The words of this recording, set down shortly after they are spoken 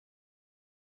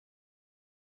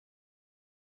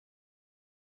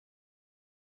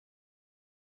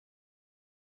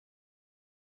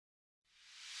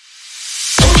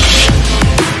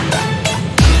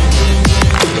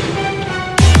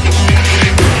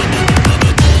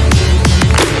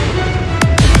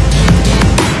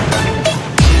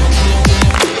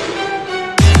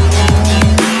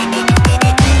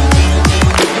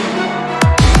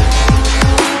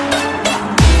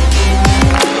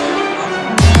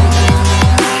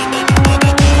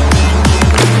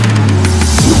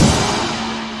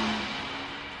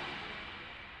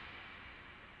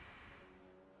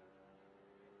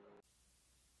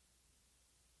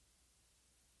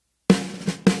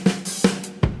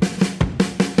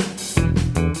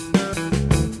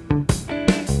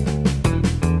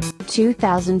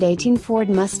2018 Ford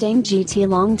Mustang GT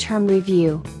Long-Term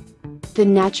Review. The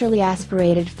naturally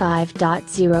aspirated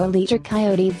 5.0-liter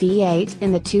Coyote V8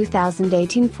 in the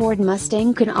 2018 Ford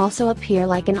Mustang could also appear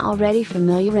like an already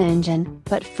familiar engine,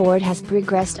 but Ford has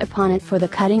progressed upon it for the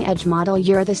cutting-edge model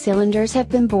year. The cylinders have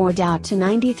been bored out to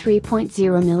 93.0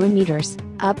 mm,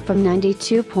 up from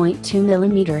 92.2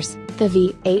 mm. The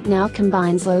V8 now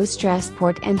combines low-stress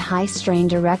port and high-strain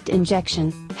direct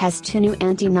injection, has two new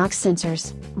anti-knock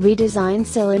sensors, redesigned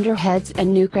cylinder heads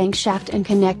and new crankshaft and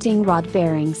connecting rod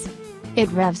bearings. It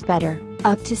revs better,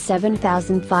 up to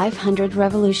 7,500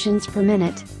 revolutions per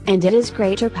minute, and it is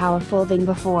greater powerful than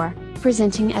before,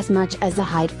 presenting as much as a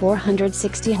height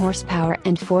 460 horsepower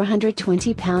and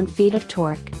 420 pound-feet of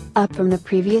torque, up from the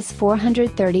previous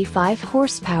 435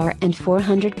 horsepower and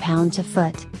 400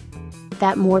 pound-to-foot.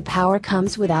 That more power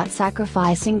comes without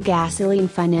sacrificing gasoline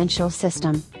financial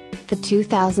system. The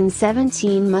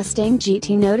 2017 Mustang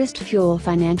GT noticed fuel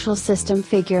financial system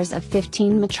figures of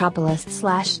 15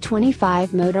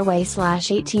 Metropolis/25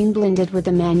 Motorway/18 blended with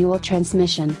the manual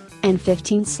transmission, and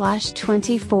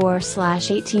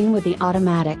 15/24/18 with the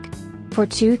automatic. For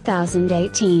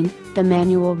 2018, the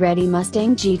manual-ready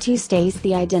Mustang GT stays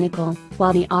the identical,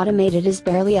 while the automated is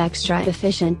barely extra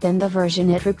efficient than the version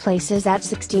it replaces at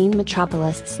 16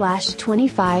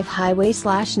 Metropolis/25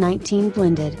 Highway/19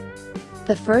 blended.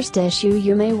 The first issue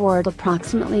you may word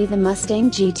approximately the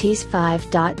Mustang GT's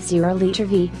 5.0-liter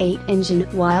V8 engine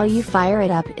while you fire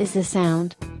it up is the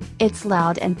sound. It's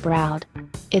loud and proud.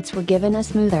 It's given a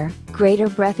smoother, greater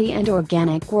breathy and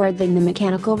organic word than the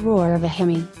mechanical roar of a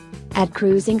Hemi. At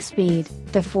cruising speed,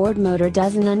 the Ford motor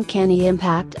does an uncanny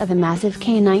impact of a massive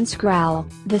canine growl,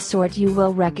 the sort you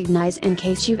will recognize in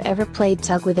case you've ever played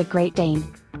tug with a Great Dane.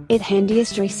 It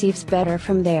handiest receives better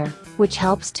from there, which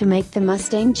helps to make the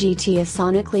Mustang GT a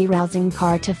sonically rousing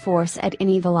car to force at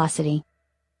any velocity.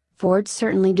 Ford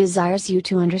certainly desires you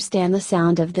to understand the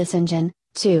sound of this engine,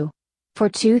 too. For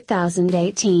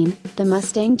 2018, the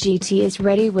Mustang GT is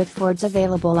ready with Ford's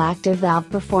available active valve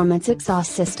performance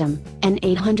exhaust system, an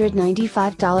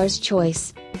 $895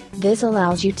 choice. This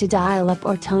allows you to dial up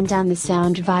or tone down the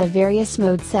sound via various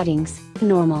mode settings: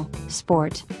 normal,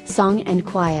 sport, song and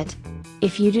quiet.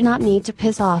 If you do not need to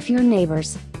piss off your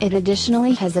neighbors, it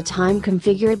additionally has a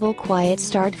time-configurable quiet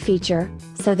start feature,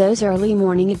 so those early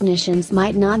morning ignitions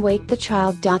might not wake the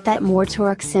child. That more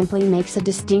torque simply makes a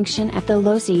distinction at the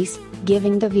low Cs,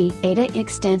 giving the V8 an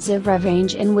extensive rev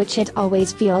range in which it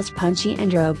always feels punchy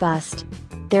and robust.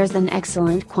 There's an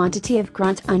excellent quantity of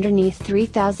grunt underneath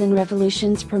 3,000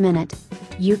 revolutions per minute.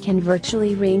 You can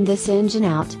virtually ream this engine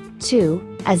out, too,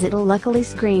 as it'll luckily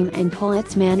scream and pull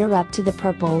its manner up to the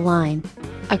purple line.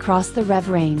 Across the rev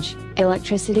range,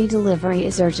 electricity delivery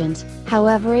is urgent,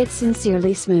 however it's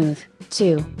sincerely smooth,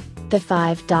 too. The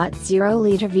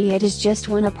 5.0-liter V8 is just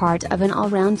one part of an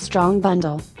all-round strong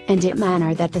bundle, and it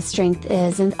matters that the strength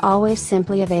isn't always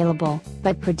simply available,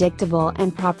 but predictable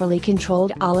and properly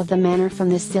controlled, all of the manner from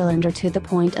the cylinder to the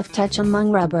point of touch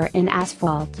among rubber and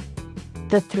asphalt.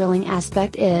 The thrilling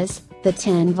aspect is, the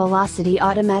 10-velocity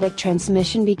automatic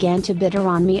transmission began to bitter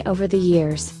on me over the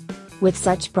years. With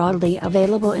such broadly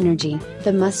available energy,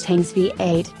 the Mustang's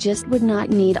V8 just would not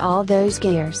need all those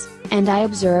gears, and I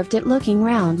observed it looking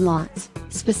round lots,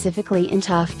 specifically in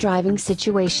tough driving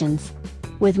situations.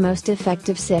 With most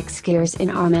effective 6 gears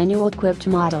in our manual-equipped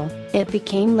model, it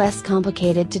became less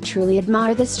complicated to truly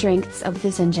admire the strengths of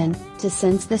this engine, to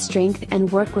sense the strength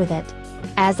and work with it.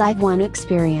 As I've won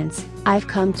experience, I've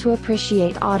come to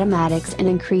appreciate automatics an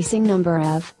increasing number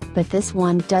of, but this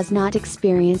one does not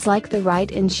experience like the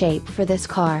right in shape for this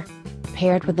car.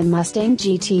 Paired with the Mustang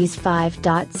GT's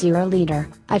 5.0-liter,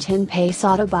 a 10-pace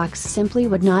autobox simply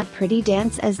would not pretty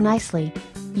dance as nicely.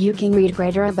 You can read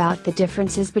greater about the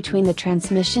differences between the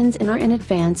transmissions in our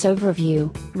in-advance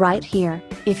overview, right here,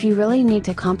 if you really need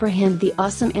to comprehend the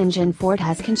awesome engine Ford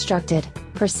has constructed.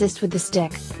 Persist with the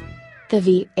stick.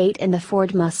 The V8 in the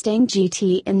Ford Mustang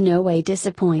GT in no way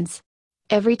disappoints.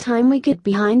 Every time we get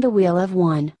behind the wheel of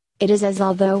one, it is as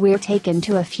although we're taken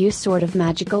to a few sort of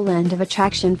magical land of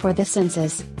attraction for the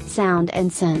senses, sound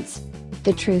and sense.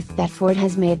 The truth that Ford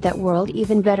has made that world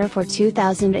even better for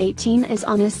 2018 is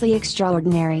honestly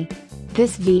extraordinary.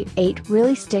 This V8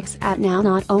 really sticks out now,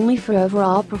 not only for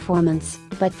overall performance,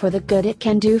 but for the good it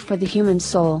can do for the human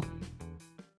soul.